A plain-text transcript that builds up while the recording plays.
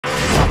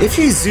If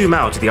you zoom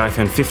out to the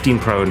iPhone 15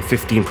 Pro and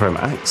 15 Pro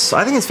Max,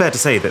 I think it's fair to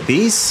say that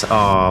these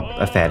are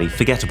a fairly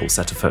forgettable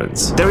set of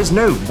phones. There is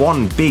no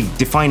one big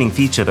defining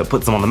feature that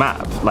puts them on the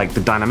map, like the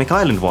dynamic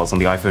island was on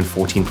the iPhone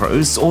 14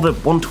 Pros, or the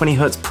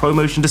 120Hz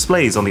ProMotion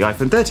displays on the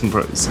iPhone 13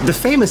 Pros. The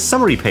famous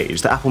summary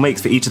page that Apple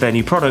makes for each of their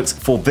new products,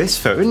 for this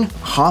phone,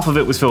 half of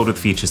it was filled with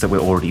features that we're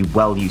already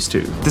well used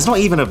to. There's not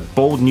even a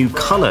bold new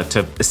color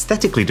to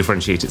aesthetically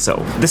differentiate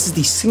itself. This is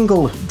the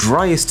single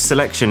driest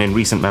selection in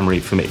recent memory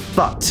for me.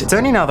 But it's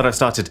only now that I've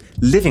started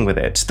living with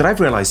it that I've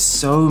realized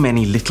so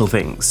many little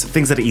things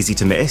that are easy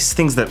to miss,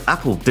 things that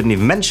Apple didn't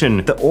even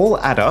mention, that all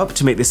add up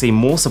to make this a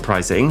more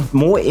surprising,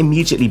 more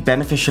immediately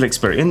beneficial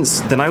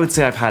experience than I would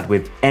say I've had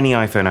with any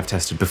iPhone I've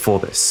tested before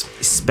this,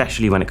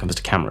 especially when it comes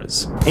to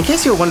cameras. In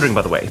case you're wondering,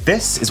 by the way,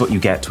 this is what you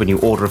get when you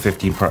order a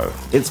 15 Pro.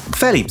 It's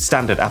fairly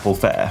standard Apple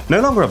fare.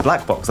 No longer a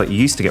black box like you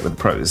used to get with the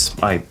Pros,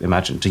 I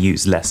imagine to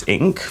use less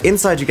ink.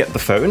 Inside you get the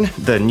phone,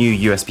 the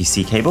new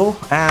USB-C cable,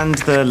 and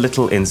the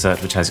little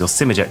insert which has your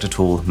SIM ejector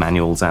tool,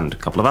 manuals, and a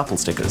couple of Apple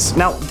stickers.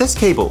 Now, this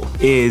cable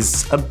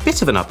is a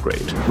bit of an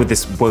upgrade with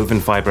this woven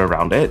fiber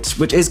around it,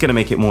 which is going to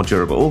make it more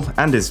durable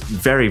and is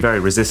very, very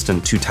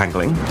resistant to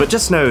tangling. But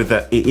just know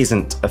that it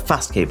isn't a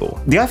fast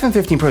cable. The iPhone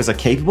 15 Pros are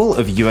capable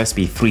of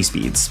USB 3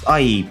 speeds,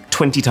 i.e.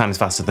 20 times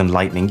faster than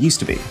Lightning used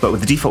to be. But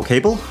with the default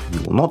cable,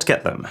 you will not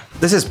get them.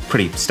 This is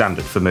pretty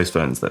standard for most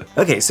phones though.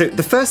 Okay, so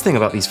the first thing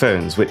about these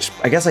phones, which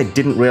I guess I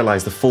didn't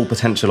realize the full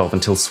potential of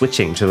until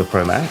switching to the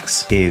Pro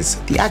Max, is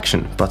the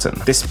action button.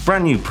 This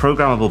brand new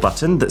programmable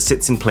button that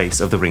sits in place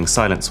of the Ring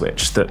silent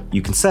switch that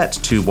you can set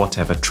to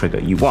whatever trigger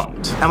you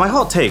want. And my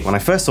hot take when I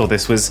first saw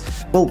this was,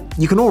 well,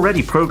 you can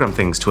already program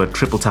things to a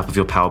triple tap of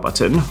your power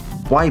button.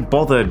 Why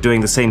bother doing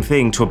the same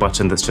thing to a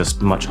button that's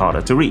just much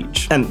harder to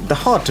reach? And the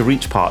hard to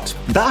reach part,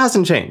 that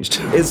hasn't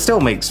changed. It still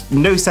makes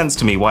no sense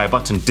to me why a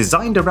button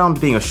designed around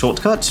being a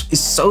shortcut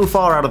is so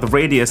far out of the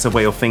radius of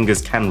where your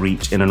fingers can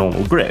reach in a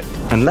normal grip.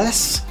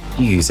 Unless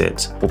you use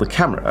it for the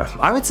camera.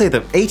 I would say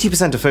that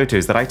 80% of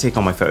photos that I take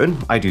on my phone,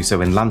 I do so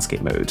in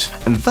landscape mode.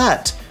 And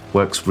that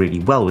works really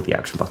well with the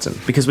action button,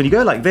 because when you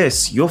go like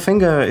this, your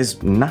finger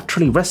is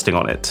naturally resting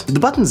on it.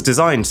 The button's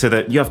designed so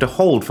that you have to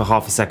hold for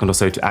half a second or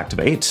so to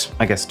activate,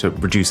 I guess to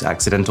reduce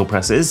accidental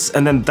presses,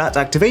 and then that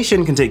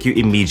activation can take you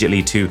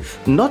immediately to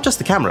not just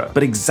the camera,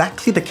 but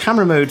exactly the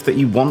camera mode that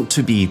you want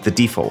to be the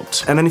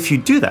default. And then if you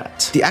do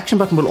that, the action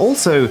button will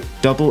also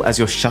double as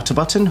your shutter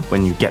button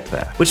when you get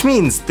there. Which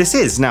means this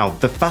is now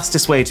the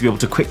fastest way to be able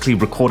to quickly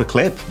record a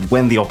clip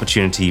when the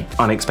opportunity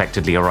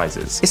unexpectedly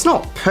arises. It's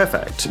not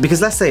perfect,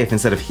 because let's say if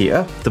instead of here,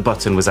 the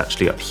button was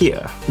actually up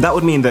here. That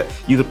would mean that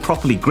you could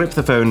properly grip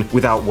the phone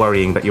without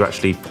worrying that you're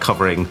actually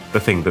covering the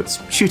thing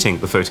that's shooting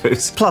the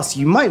photos. Plus,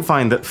 you might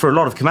find that for a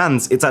lot of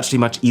commands, it's actually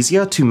much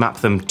easier to map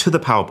them to the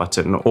power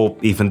button or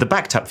even the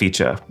back tap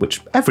feature,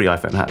 which every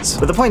iPhone has.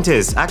 But the point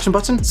is, action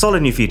button,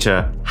 solid new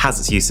feature, has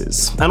its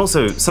uses. And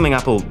also, something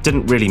Apple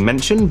didn't really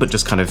mention, but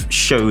just kind of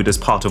showed as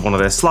part of one of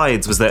their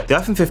slides, was that the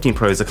iPhone 15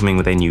 Pros are coming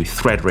with a new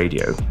Thread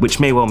radio, which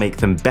may well make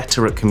them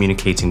better at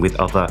communicating with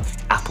other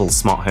Apple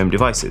smart home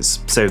devices.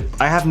 So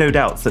I have no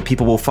doubts that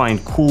people will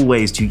find cool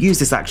ways to use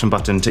this action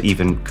button to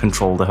even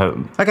control the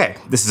home. Okay,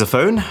 this is a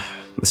phone.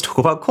 Let's talk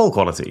about call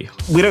quality.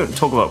 We don't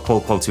talk about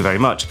call quality very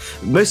much,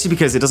 mostly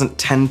because it doesn't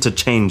tend to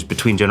change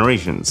between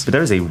generations. But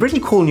there is a really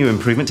cool new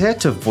improvement here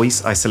to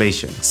voice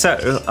isolation.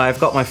 So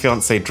I've got my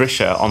fiance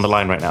Drisha on the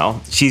line right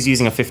now. She's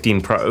using a 15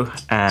 Pro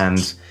and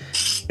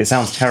it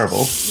sounds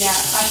terrible. Yeah,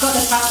 I've got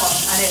the tap on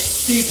and it's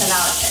super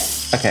loud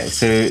here. Okay,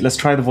 so let's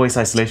try the voice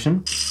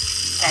isolation.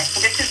 Okay,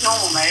 so this is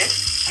normal mode,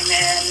 and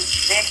then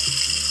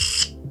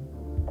this is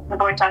the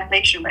voice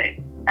isolation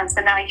mode. And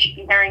so now you should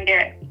be hearing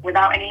it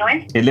without any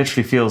noise. It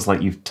literally feels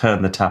like you've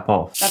turned the tap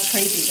off. That's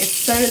crazy. It's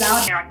so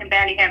loud here, I can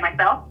barely hear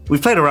myself.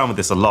 We've played around with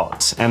this a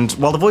lot, and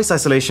while the voice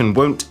isolation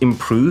won't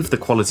improve the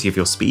quality of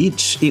your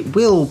speech, it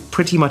will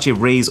pretty much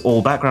erase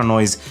all background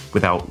noise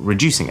without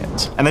reducing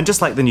it. And then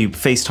just like the new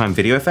FaceTime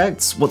video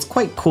effects, what's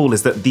quite cool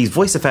is that these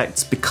voice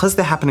effects, because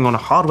they're happening on a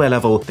hardware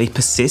level, they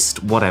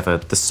persist whatever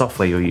the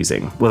software you're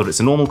using, whether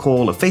it's a normal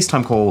call, a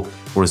FaceTime call,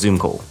 or a Zoom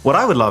call. What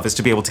I would love is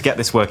to be able to get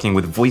this working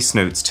with voice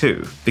notes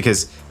too,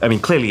 because, I mean,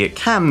 clearly it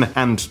can,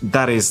 and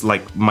that is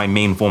like my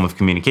main form of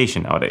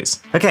communication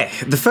nowadays. Okay,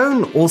 the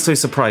phone also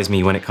surprised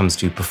me when it comes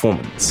to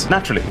performance.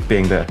 Naturally,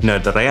 being the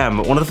nerd that I am,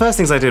 one of the first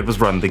things I did was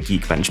run the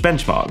Geekbench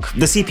benchmark.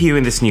 The CPU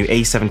in this new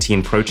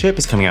A17 Pro chip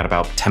is coming out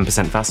about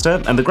 10% faster,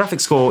 and the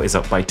graphics score is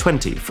up by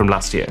 20 from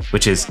last year,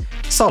 which is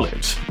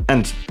solid,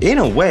 and in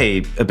a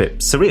way, a bit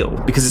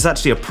surreal, because it's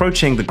actually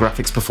approaching the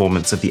graphics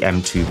performance of the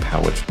M2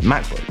 powered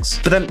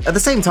MacBooks. But then at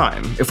the same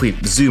time, if we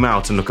zoom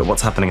out and look at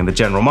what's happening in the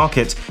general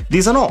market,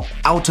 these are not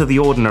out of the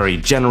ordinary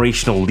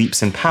generational exponential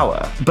leaps in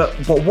power. But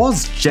what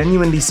was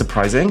genuinely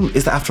surprising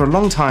is that after a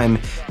long time,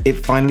 it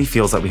finally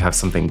feels like we have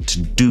something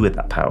to do with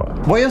that power.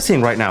 What you're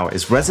seeing right now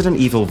is Resident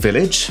Evil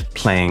Village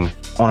playing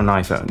on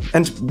an iPhone.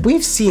 And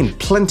we've seen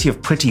plenty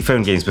of pretty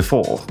phone games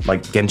before,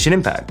 like Genshin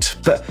Impact.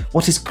 But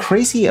what is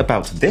crazy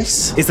about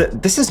this is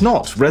that this is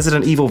not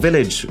Resident Evil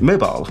Village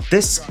mobile.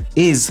 This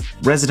is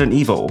Resident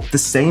Evil, the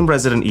same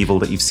Resident Evil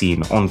that you've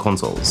seen on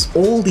consoles.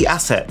 All the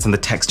assets and the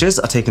textures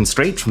are taken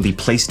straight from the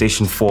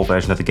PlayStation 4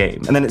 version of the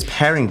game. And then it's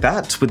pairing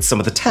that with some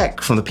of the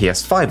tech from the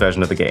PS5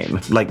 version of the game,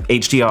 like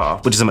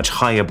HDR, which is a much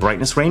higher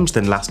brightness range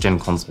than last-gen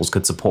consoles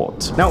could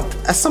support. Now,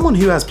 as someone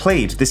who has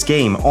played this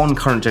game on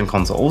current-gen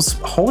consoles,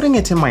 holding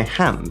it in my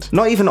hand,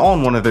 not even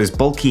on one of those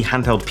bulky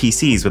handheld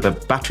PCs with a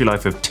battery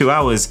life of 2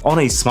 hours, on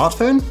a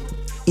smartphone,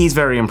 is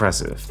very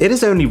impressive. It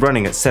is only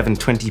running at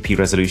 720p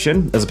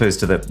resolution, as opposed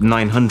to the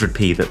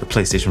 900p that the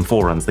PlayStation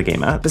 4 runs the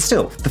game at, but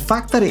still, the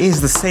fact that it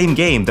is the same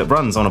game that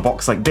runs on a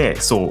box like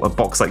this, or a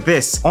box like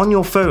this, on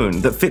your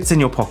phone that fits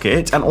in your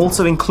pocket, and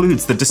also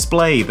includes the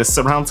display, the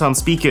surround sound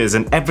speakers,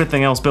 and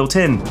everything else built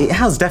in, it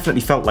has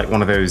definitely felt like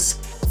one of those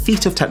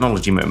feat of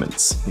technology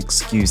moments.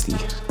 Excuse the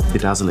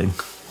bedazzling.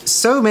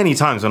 So many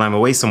times when I'm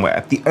away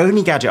somewhere, the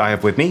only gadget I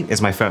have with me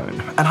is my phone.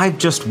 And I've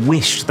just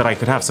wished that I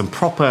could have some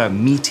proper,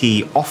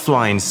 meaty,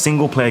 offline,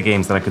 single-player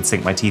games that I could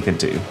sink my teeth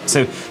into.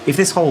 So if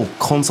this whole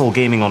console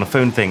gaming on a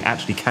phone thing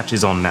actually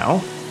catches on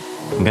now,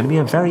 I'm going to be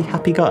a very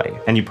happy guy,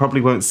 and you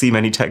probably won't see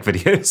many tech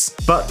videos.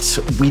 But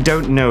we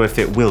don't know if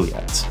it will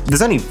yet.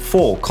 There's only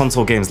 4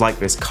 console games like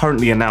this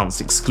currently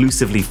announced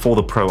exclusively for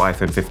the Pro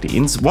iPhone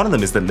 15s. One of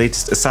them is the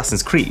latest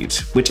Assassin's Creed,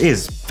 which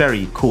is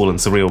very cool and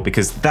surreal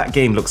because that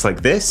game looks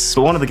like this.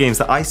 But one of the games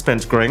that I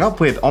spent growing up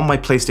with on my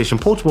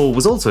PlayStation Portable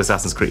was also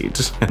Assassin's Creed,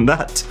 and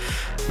that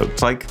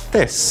looked like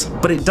this.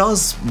 But it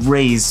does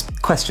raise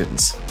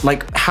questions,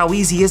 like how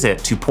easy is it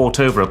to port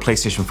over a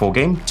PlayStation 4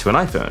 game to an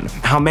iPhone?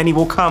 How many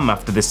will come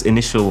after this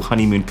initial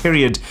honeymoon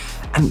period?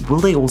 And will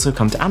they also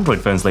come to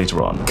Android phones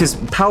later on? Because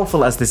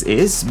powerful as this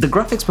is, the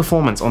graphics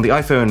performance on the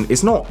iPhone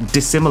is not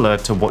dissimilar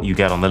to what you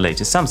get on the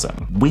latest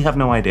Samsung. We have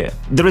no idea.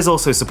 There is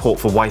also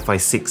support for Wi-Fi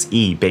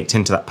 6E baked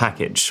into that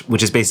package,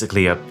 which is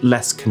basically a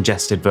less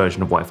congested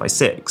version of Wi-Fi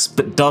 6,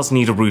 but does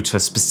need a router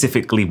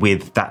specifically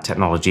with that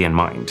technology in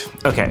mind.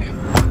 Okay,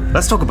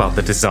 let's talk about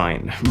the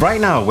design. Right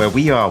now, where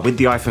we are with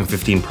the iPhone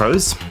 15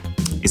 Pros,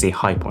 is a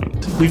high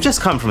point. We've just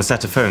come from a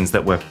set of phones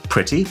that were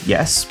pretty,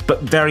 yes,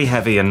 but very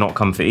heavy and not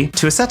comfy,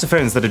 to a set of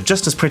phones that are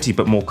just as pretty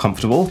but more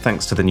comfortable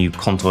thanks to the new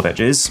contoured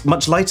edges,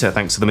 much lighter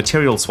thanks to the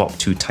material swap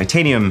to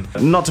titanium,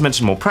 not to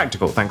mention more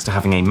practical thanks to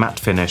having a matte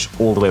finish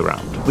all the way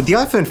around. With the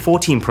iPhone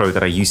 14 Pro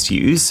that I used to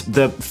use,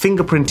 the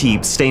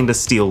fingerprinty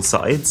stainless steel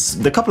sides,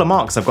 the couple of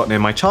marks I've got near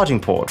my charging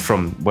port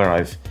from where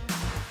I've,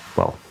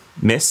 well,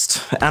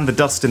 missed, and the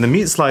dust in the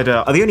mute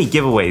slider are the only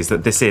giveaways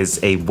that this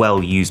is a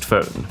well-used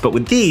phone. But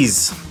with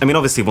these, I mean,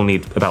 obviously we'll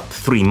need about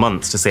 3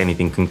 months to say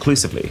anything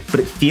conclusively, but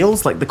it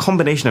feels like the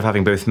combination of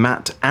having both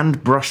matte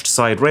and brushed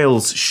side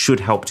rails should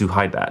help to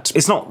hide that.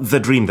 It's not the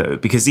dream though,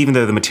 because even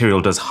though the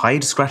material does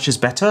hide scratches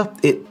better,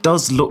 it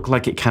does look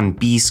like it can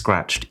be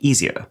scratched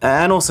easier.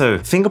 And also,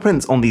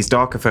 fingerprints on these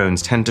darker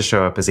phones tend to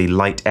show up as a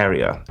light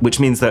area, which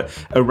means that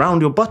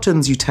around your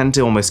buttons you tend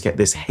to almost get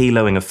this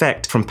haloing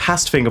effect from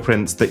past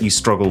fingerprints that you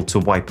struggle to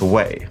wipe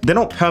away. They're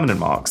not permanent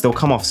marks, they'll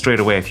come off straight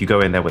away if you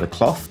go in there with a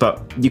cloth,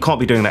 but you can't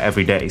be doing that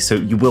every day, so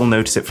you will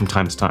notice it from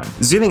time to time.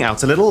 Zooming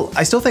out a little,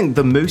 I still think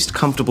the most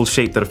comfortable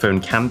shape that a phone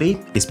can be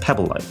is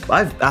pebble-like.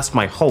 I've asked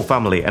my whole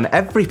family, and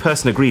every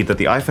person agreed that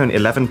the iPhone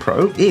 11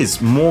 Pro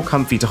is more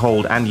comfy to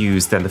hold and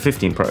use than the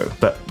 15 Pro,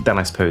 but then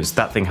I suppose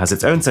that thing has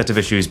its own set of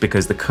issues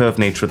because the curved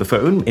nature of the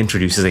phone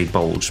introduces a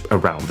bulge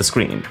around the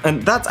screen.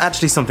 And that's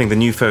actually something the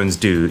new phones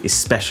do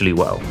especially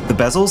well. The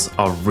bezels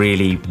are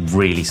really,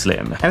 really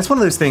slim, and it's one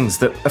of those things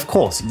that, of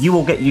course, you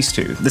will get used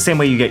to, the same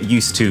way you get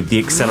used to the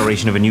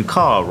acceleration of a new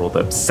car or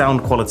the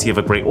sound quality of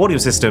a great audio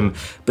system,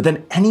 but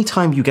then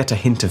anytime you get a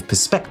hint of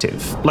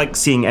perspective, like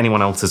seeing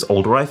anyone else's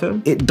older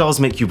iPhone, it does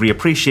make you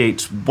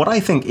reappreciate what I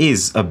think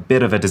is a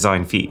bit of a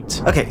design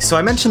feat. Okay, so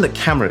I mentioned that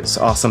cameras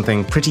are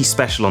something pretty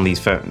special on these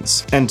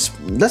phones, and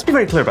let's be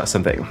very clear about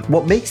something.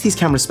 What makes these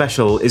cameras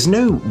special is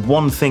no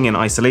one thing in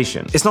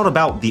isolation. It's not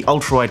about the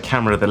ultra-wide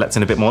camera that lets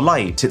in a bit more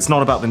light, it's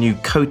not about the new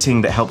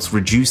coating that helps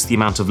reduce the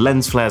amount of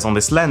lens flares on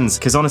this lens,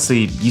 because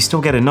honestly, you still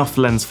get enough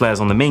lens flares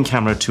on the main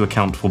camera to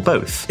account for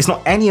both. It's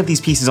not any of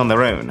these pieces on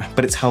their own,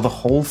 but it's how the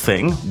whole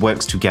thing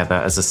works together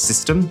as a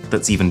system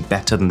that's even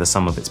better than the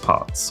sum of its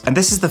parts. And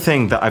this is the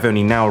thing that I've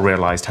only now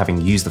realized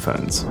having used the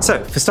phones.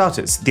 So, for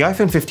starters, the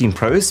iPhone 15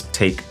 Pros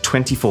take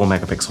 24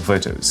 megapixel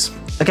photos.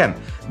 Again,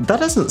 that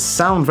doesn't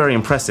sound very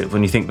impressive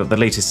when you think that the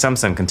latest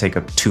Samsung can take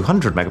a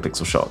 200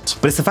 megapixel shot.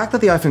 But it's the fact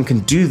that the iPhone can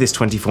do this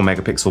 24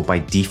 megapixel by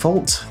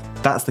default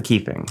That's the key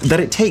thing. That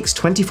it takes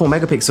 24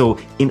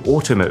 megapixel in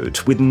auto mode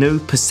with no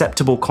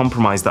perceptible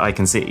compromise that I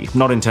can see.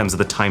 Not in terms of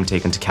the time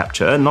taken to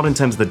capture, not in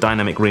terms of the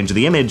dynamic range of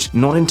the image,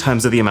 not in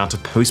terms of the amount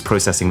of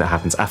post-processing that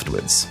happens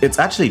afterwards. It's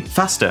actually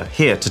faster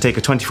here to take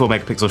a 24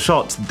 megapixel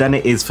shot than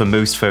it is for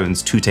most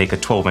phones to take a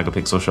 12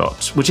 megapixel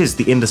shot, which is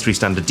the industry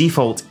standard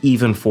default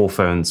even for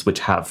phones which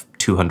have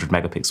 200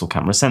 megapixel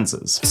camera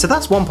sensors. So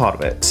that's one part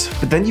of it,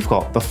 but then you've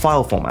got the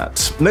file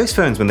format. Most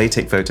phones, when they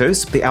take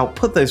photos, they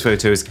output those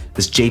photos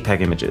as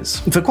JPEG images.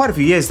 For quite a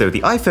few years though,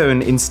 the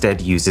iPhone instead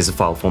uses a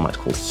file format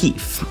called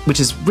HEIF, which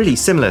is really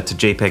similar to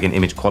JPEG in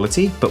image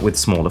quality, but with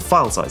smaller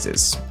file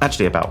sizes,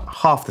 actually about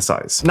half the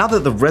size. Now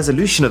that the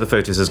resolution of the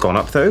photos has gone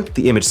up though,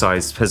 the image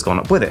size has gone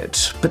up with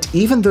it. But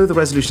even though the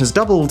resolution has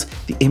doubled,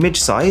 the image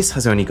size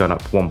has only gone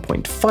up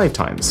 1.5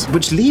 times,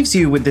 which leaves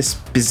you with this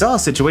bizarre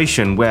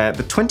situation where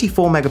the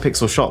 24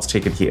 megapixel shots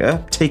taken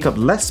here take up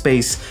less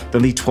space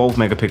than the 12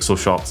 megapixel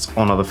shots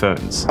on other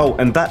phones. Oh,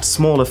 and that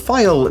smaller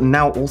file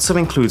now also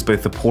includes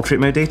both the portrait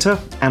mode data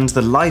and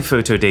the live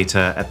photo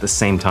data at the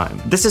same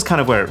time. This is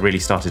kind of where it really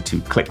started to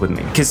click with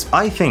me, because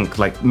I think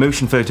like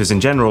motion photos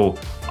in general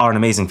are an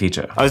amazing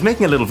feature. I was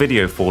making a little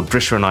video for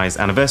Drisha and I's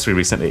anniversary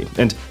recently,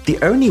 and the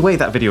only way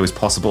that video was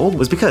possible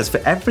was because for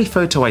every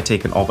photo I'd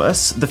taken of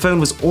us, the phone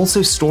was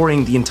also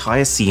storing the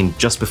entire scene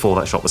just before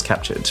that shot was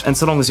captured. And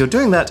so long as you're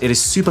doing that, it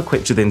is super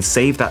quick to then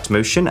save that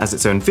motion as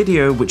its own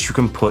video, which you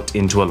can put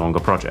into a longer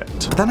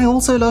project. But then I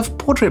also love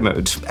portrait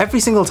mode. Every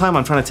single time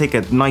I'm trying to take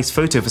a nice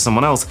photo for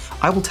someone else,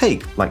 I will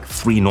take like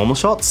 3 normal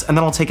shots, and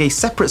then I'll take a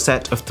separate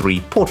set of 3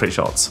 portrait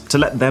shots to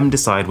let them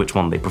decide which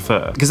one they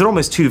prefer. Because they're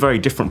almost 2 very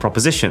different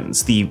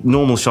propositions. The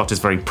normal shot is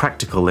very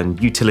practical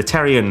and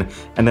utilitarian,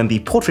 and then the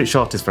portrait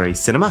shot is very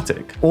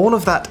cinematic. All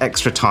of that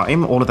extra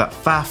time, all of that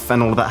faff,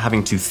 and all of that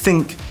having to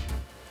think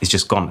is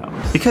just gone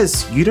now.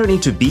 Because you don't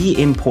need to be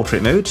in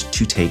portrait mode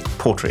to take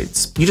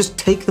portraits. You just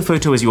take the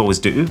photo as you always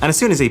do, and as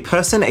soon as a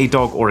person, a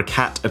dog, or a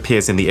cat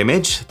appears in the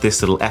image,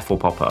 this little F will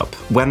pop up.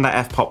 When that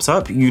F pops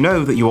up, you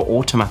know that you are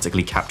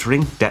automatically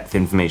capturing depth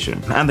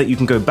information, and that you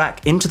can go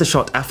back into the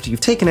shot after you've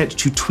taken it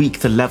to tweak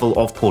the level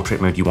of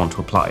portrait mode you want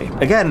to apply.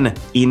 Again,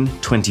 in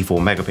 24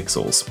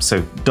 megapixels,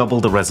 so double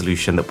the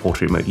resolution that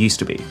portrait mode used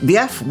to be. The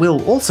F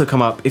will also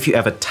come up if you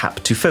ever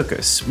tap to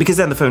focus, because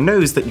then the phone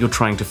knows that you're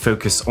trying to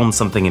focus on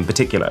something in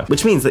particular,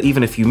 which means that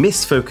even if you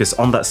miss focus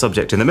on that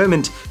subject in the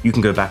moment, you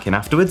can go back in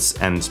afterwards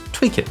and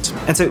tweak it.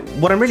 And so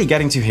what I'm really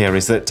getting to here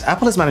is that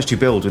Apple has managed to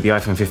build with the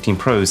iPhone 15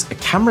 Pros a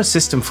camera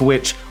system for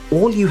which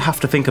all you have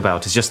to think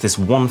about is just this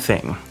one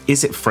thing.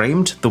 Is it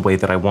framed the way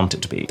that I want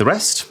it to be? The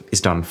rest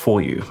is done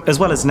for you, as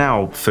well as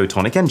now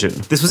Photonic Engine.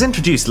 This was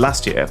introduced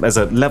last year as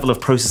a level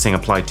of processing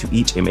applied to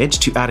each image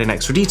to add in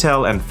extra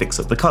detail and fix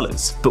up the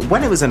colors. But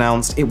when it was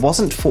announced, it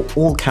wasn't for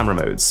all camera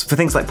modes. For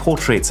things like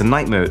portraits and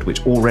night mode,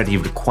 which already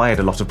required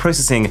a lot of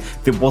processing,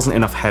 there wasn't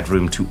enough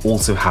headroom to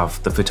also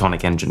have the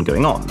Photonic Engine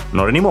going on.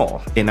 Not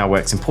anymore. It now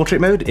works in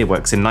portrait mode, it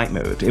works in night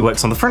mode, it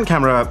works on the front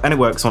camera, and it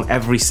works on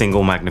every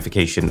single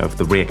magnification of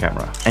the rear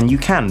camera. And you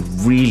can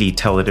really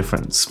tell the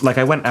difference. Like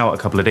I went out a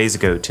couple of days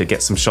ago to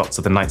get some shots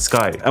of the night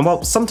sky, and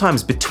while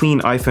sometimes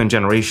between iPhone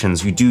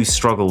generations you do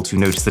struggle to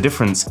notice the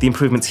difference, the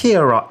improvements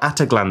here are at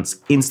a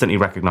glance instantly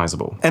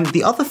recognizable. And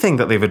the other thing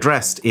that they've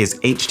addressed is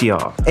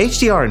HDR.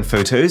 HDR in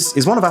photos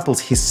is one of Apple's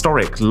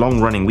historic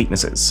long-running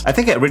weaknesses. I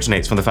think it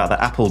originates from the fact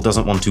that Apple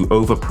doesn't want to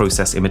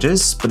over-process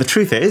images, but the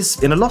truth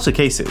is, in a lot of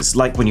cases,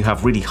 like when you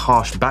have really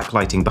harsh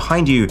backlighting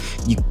behind you,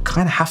 you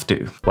kind of have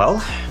to.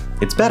 Well,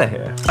 it's better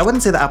here. I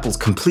wouldn't say that Apple's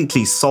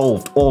completely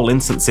solved all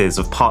instances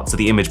of parts of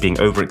the image being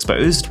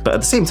overexposed, but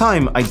at the same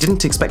time, I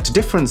didn't expect a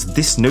difference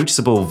this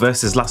noticeable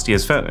versus last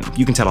year's phone.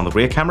 You can tell on the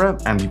rear camera,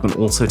 and you can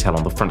also tell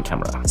on the front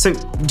camera. So,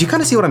 do you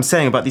kind of see what I'm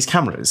saying about these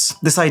cameras?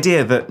 This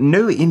idea that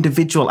no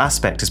individual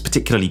aspect is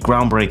particularly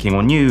groundbreaking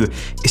or new,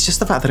 it's just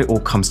the fact that it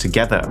all comes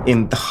together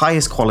in the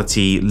highest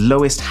quality,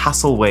 lowest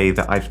hassle way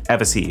that I've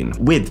ever seen,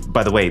 with,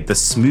 by the way, the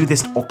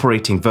smoothest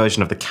operating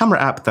version of the camera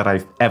app that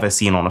I've ever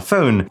seen on a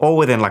phone, all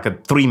within like a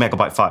 3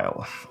 megabyte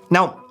file.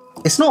 Now,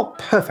 it's not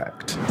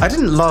perfect. I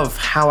didn't love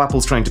how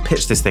Apple's trying to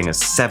pitch this thing as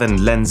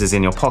 7 lenses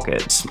in your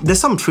pocket. There's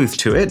some truth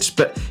to it,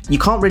 but you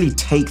can't really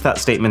take that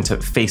statement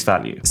at face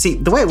value. See,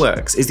 the way it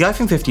works is the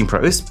iPhone 15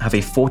 Pros have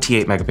a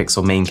 48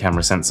 megapixel main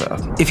camera sensor.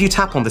 If you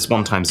tap on this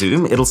one-time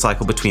zoom, it'll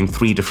cycle between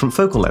 3 different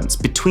focal lengths,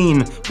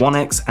 between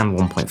 1x and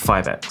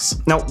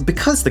 1.5x. Now,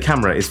 because the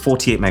camera is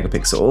 48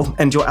 megapixel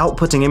and you're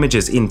outputting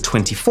images in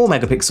 24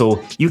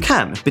 megapixel, you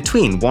can,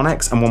 between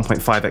 1x and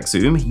 1.5x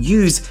zoom,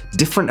 use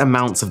different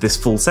amounts of this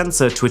full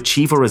sensor to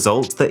achieve a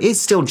result that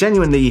is still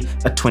genuinely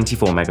a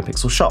 24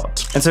 megapixel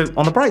shot. And so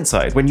on the bright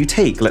side, when you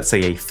take, let's say,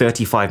 a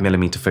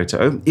 35mm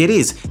photo, it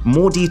is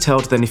more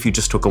detailed than if you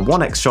just took a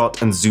 1x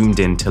shot and zoomed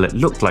in till it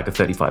looked like a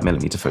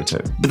 35mm photo.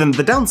 But then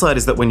the downside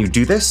is that when you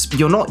do this,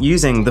 you're not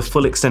using the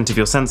full extent of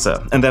your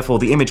sensor, and therefore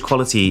the image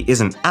quality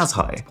isn't as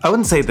high. I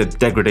wouldn't say the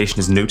degradation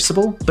is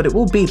noticeable, but it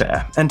will be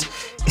there. And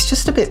it's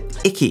just a bit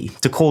icky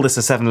to call this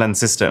a 7-lens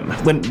system,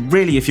 when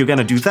really if you're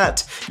gonna do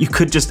that, you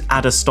could just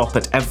add a stop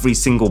at every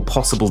single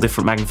possible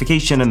different magnification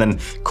magnification and then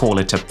call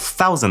it a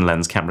 1000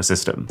 lens camera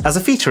system. As a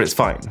feature, it's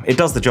fine. It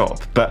does the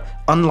job, but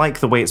unlike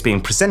the way it's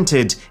being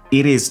presented,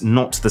 it is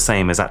not the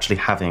same as actually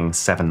having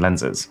 7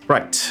 lenses.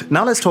 Right,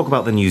 now let's talk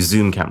about the new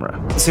zoom camera.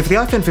 So for the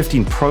iPhone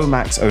 15 Pro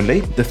Max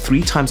only, the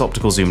 3x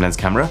optical zoom lens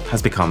camera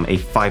has become a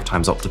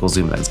 5x optical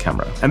zoom lens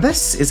camera. And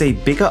this is a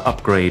bigger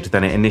upgrade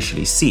than it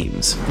initially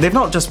seems. They've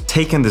not just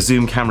taken the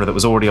zoom camera that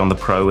was already on the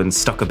Pro and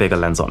stuck a bigger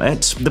lens on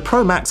it. The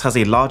Pro Max has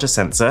a larger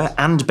sensor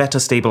and better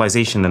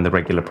stabilization than the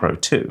regular Pro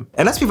too.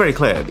 And let's be very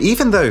clear,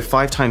 even though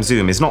 5x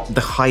zoom is not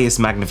the highest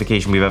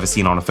magnification we've ever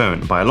seen on a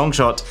phone by a long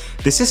shot,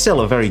 this is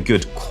still a very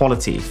good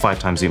quality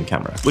 5x zoom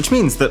camera, which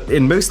means that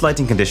in most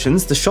lighting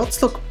conditions, the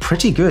shots look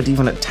pretty good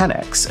even at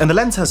 10x, and the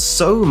lens has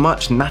so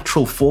much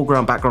natural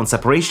foreground-background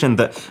separation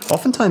that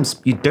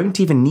oftentimes you don't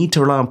even need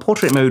to rely on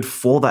portrait mode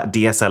for that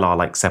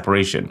DSLR-like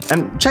separation.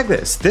 And check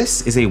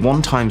this is a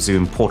 1x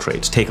zoom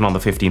portrait taken on the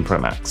 15 Pro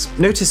Max.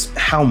 Notice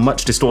how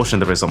much distortion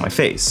there is on my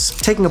face.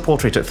 Taking a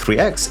portrait at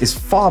 3x is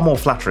far more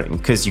flattering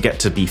because you get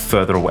to be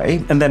further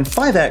away, and then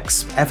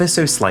 5x ever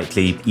so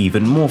slightly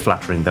even more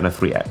flattering than a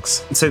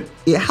 3x. So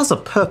it has a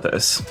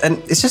purpose, and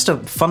it's just a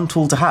fun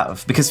tool to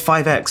have because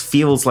 5x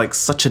feels like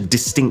such a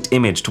distinct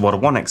image to what a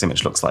 1x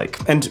image looks like.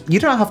 And you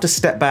don't have to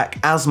step back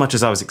as much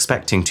as I was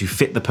expecting to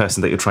fit the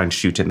person that you're trying to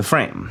shoot in the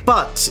frame.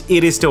 But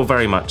it is still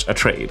very much a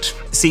trade.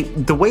 See,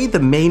 the way the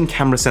main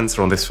camera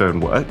sensor on this phone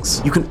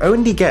works, you can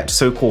only get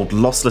so-called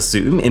lossless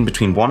zoom in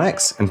between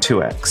 1x and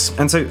 2x.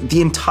 And so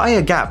the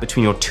entire gap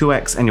between your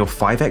 2x and your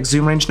 5x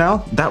zoom range now,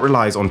 that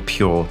relies on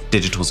pure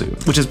digital zoom,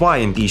 which is why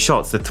in these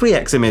shots, the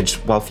 3x image,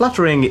 while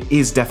flattering,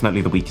 is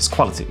definitely the weakest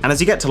quality. And as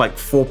you get to like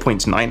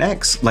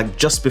 4.9x, like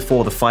just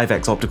before the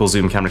 5x optical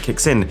zoom camera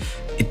kicks in,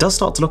 it does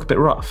start to look a bit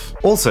rough.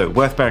 Also,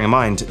 worth bearing in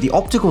mind, the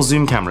optical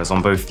zoom cameras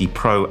on both the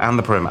Pro and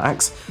the Pro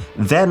Max,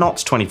 they're not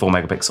 24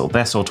 megapixel,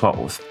 they're still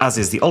 12, as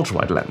is the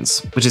ultra-wide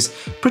lens, which is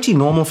pretty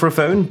normal for a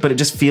phone, but it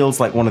just feels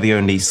like one of the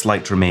only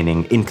slight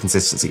remaining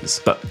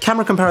inconsistencies. But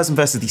camera comparison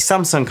versus the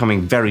Samsung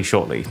coming very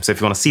shortly, so if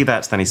you want to see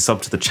that, then a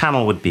sub to the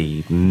channel would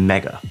be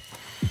mega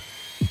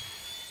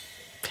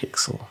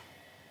pixel.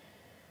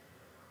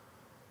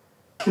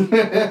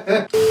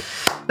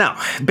 Now,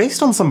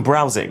 based on some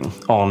browsing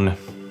on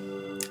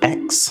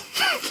X,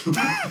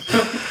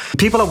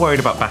 people are worried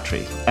about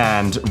battery,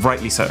 and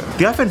rightly so.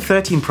 The iPhone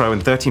 13 Pro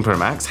and 13 Pro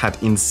Max had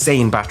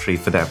insane battery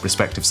for their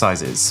respective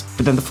sizes,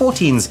 but then the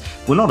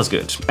 14s were not as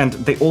good, and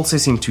they also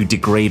seem to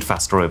degrade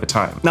faster over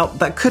time. Now,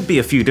 that could be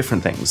a few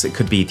different things. It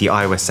could be the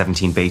iOS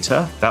 17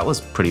 beta, that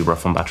was pretty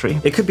rough on battery.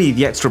 It could be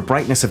the extra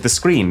brightness of the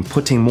screen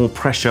putting more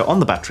pressure on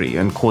the battery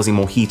and causing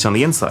more heat on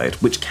the inside,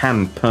 which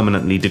can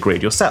permanently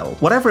degrade your cell.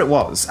 Whatever it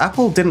was,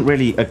 Apple didn't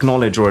really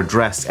acknowledge or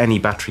address any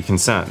battery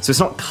concerns, so it's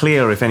not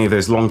clear if any of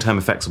those long-term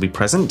effects will be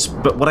present,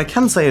 but what I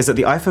can say is that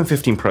the iPhone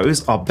 15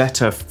 Pros are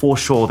better for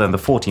sure than the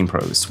 14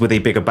 Pros, with a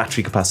bigger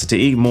battery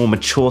capacity, more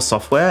mature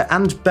software,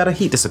 and better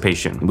heat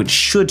dissipation, which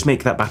should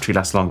make that battery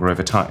last longer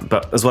over time.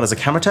 But as well as a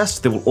camera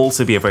test, there will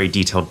also be a very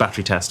detailed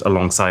battery test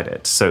alongside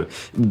it, so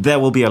there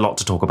will be a lot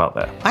to talk about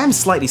there. I am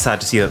slightly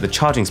sad to see that the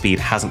charging speed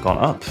hasn't gone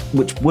up,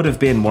 which would have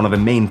been one of the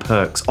main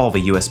perks of a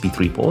USB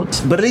 3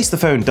 port, but at least the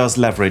phone does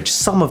leverage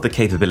some of the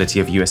capability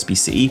of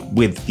USB-C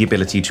with the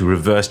ability to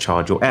reverse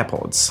charge your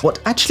AirPods. What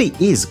actually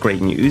is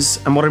great news,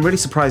 and what I'm really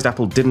surprised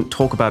Apple didn't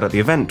talk about at the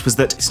event, was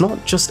that it's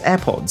not just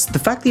AirPods. The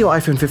fact that your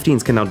iPhone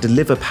 15s can now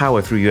deliver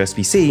power through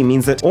USB-C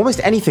means that almost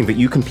anything that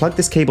you can plug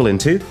this cable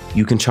into,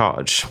 you can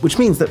charge. Which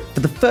means that for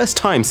the first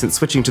time since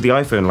switching to the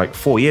iPhone like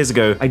 4 years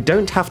ago, I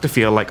don't have to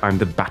feel like I'm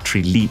the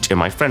battery leech in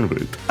my friend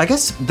group. I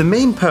guess the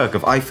main perk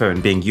of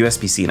iPhone being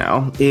USB-C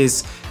now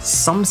is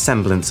some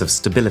semblance of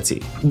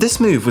stability. This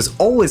move was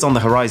always on the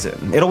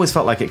horizon. It always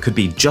felt like it could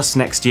be just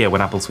next year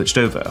when Apple switched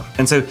over.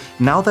 And so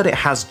now that it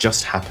has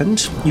just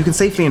happened, you can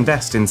safely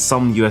invest in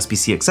some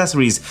USB-C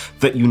accessories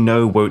that you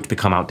know won't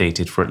become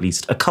outdated for at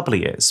least a couple of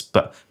years,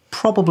 but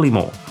probably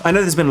more. I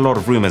know there's been a lot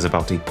of rumors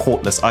about a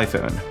portless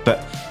iPhone,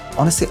 but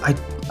honestly,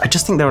 I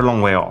just think they're a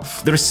long way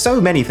off. There are so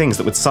many things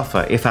that would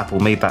suffer if Apple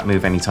made that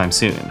move anytime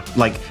soon,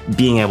 like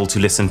being able to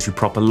listen to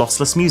proper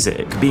lossless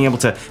music, being able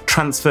to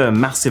transfer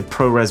massive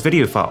ProRes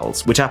video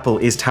files, which Apple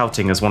is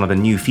touting as one of the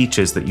new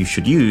features that you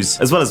should use,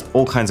 as well as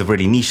all kinds of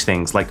really niche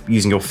things like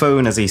using your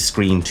phone as a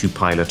screen to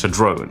pilot a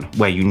drone,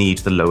 where you need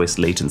the lowest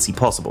latency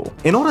possible.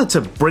 In order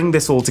to bring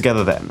this all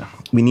together then,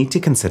 we need to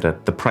consider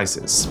the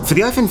prices. For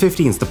the iPhone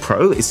 15s, the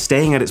Pro is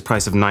staying at its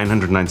price of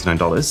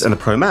 $999, and the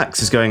Pro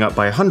Max is going up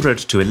by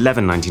 $100 to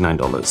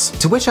 $1,199.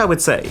 To which I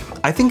would say,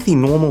 I think the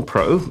normal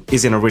Pro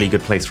is in a really good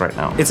place right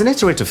now. It's an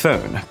iterative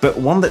phone, but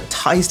one that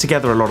ties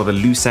together a lot of the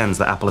loose ends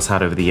that Apple has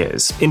had over the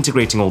years,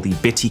 integrating all the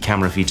bitty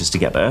camera features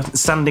together,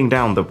 sanding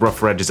down the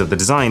rougher edges of the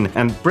design,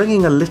 and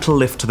bringing a little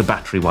lift to the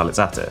battery while it's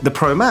at it. The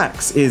Pro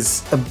Max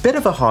is a bit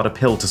of a harder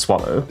pill to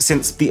swallow,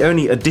 since the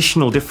only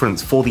additional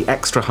difference for the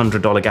extra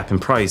 $100 gap in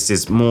price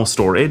is more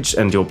storage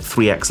and your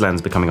 3x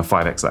lens becoming a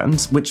 5x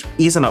lens, which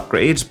is an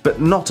upgrade,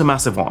 but not a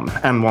massive one,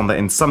 and one that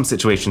in some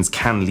situations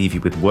can leave you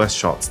with worse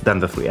shots shots than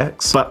the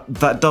 3X, but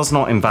that does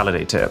not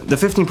invalidate it. The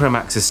 15 Pro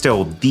Max is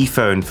still the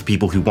phone for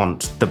people who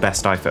want the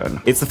best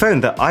iPhone. It's the phone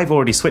that I've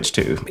already switched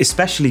to,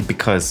 especially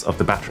because of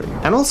the battery.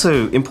 And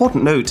also,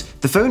 important note,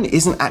 the phone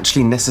isn't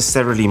actually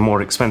necessarily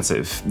more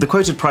expensive. The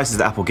quoted prices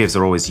that Apple gives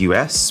are always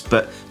US,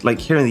 but like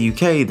here in the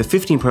UK, the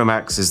 15 Pro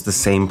Max is the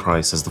same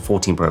price as the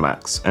 14 Pro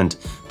Max, and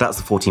that's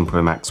the 14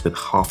 Pro Max with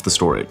half the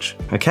storage.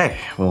 Okay,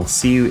 we'll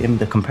see you in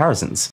the comparisons.